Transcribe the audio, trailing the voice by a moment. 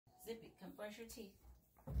Zippy, come brush your teeth.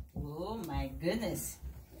 Oh my goodness.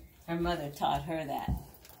 Her mother taught her that.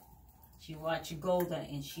 She watched Golda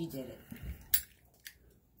and she did it.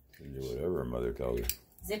 You can do whatever her mother tells you.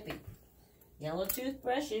 Zippy, yellow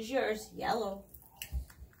toothbrush is yours. Yellow.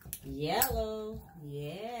 Yellow.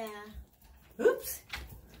 Yeah. Oops.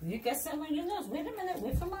 You got something on your nose. Wait a minute.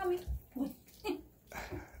 Wait for mommy.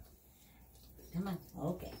 Come on.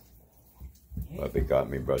 Okay. Puppy caught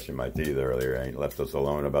me brushing my teeth earlier. Ain't left us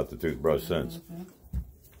alone about the toothbrush since.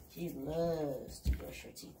 She loves to brush her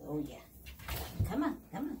teeth. Oh, yeah. Come on.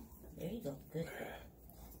 Come on. There you go. Good.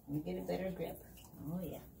 Let me get a better grip. Oh,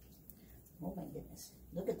 yeah. Oh, my goodness.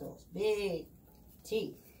 Look at those big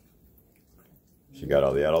teeth. She got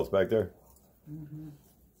all the adults back there?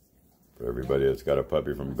 For everybody that's got a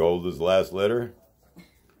puppy from Golda's last litter,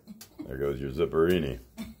 there goes your Zipperini.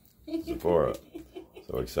 Sephora.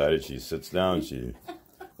 So excited, she sits down, she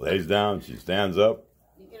lays down, she stands up.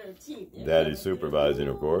 Look at her teeth. Daddy's supervising,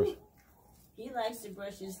 of course. He likes to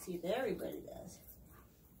brush his teeth. Everybody does.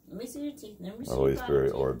 Let me see your teeth. Let me see The Holy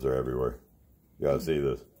Spirit orbs are everywhere. You gotta see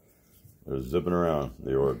this. They're zipping around,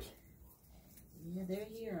 the orbs. Yeah, they're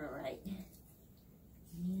here, all right. Yeah.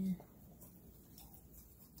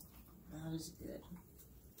 That is good.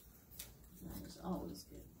 That is always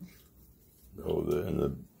good. Golda in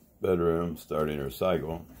the bedroom, starting her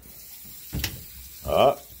cycle.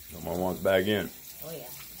 Ah, someone wants back in. Oh, yeah.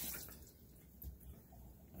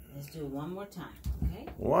 Let's do it one more time, okay?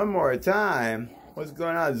 One more time? Yeah, what's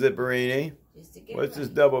going on, Zipperini? What's this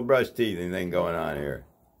double brush teeth thing going on here?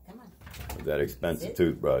 Come on. With that expensive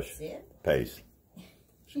toothbrush. Paste.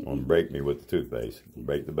 She's going to break me with the toothpaste.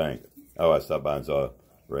 Break the bank. Oh, I stopped by and saw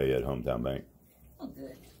Ray at Hometown Bank. Oh,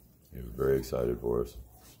 good. He was very excited for us.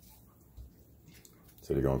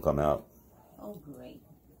 So they're going to come out. Oh, great.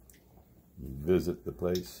 Visit the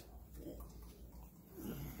place.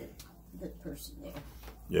 Good person there.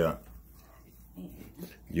 Yeah.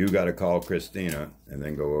 You got to call Christina and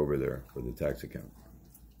then go over there for the tax account.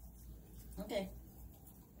 Okay.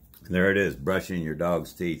 And there it is, brushing your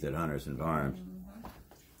dog's teeth at Hunterson Farms.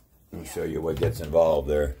 I'll show you what gets involved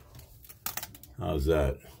there. How's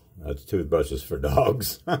that? That's toothbrushes for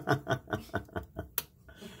dogs.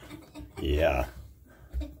 Yeah.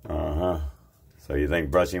 So you think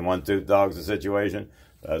brushing one tooth dog's a situation?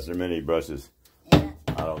 That's their mini brushes. Yeah.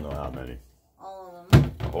 I don't know how many. All of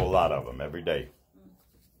them. A whole lot of them every day.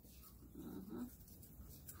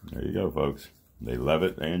 There you go, folks. They love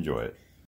it. They enjoy it.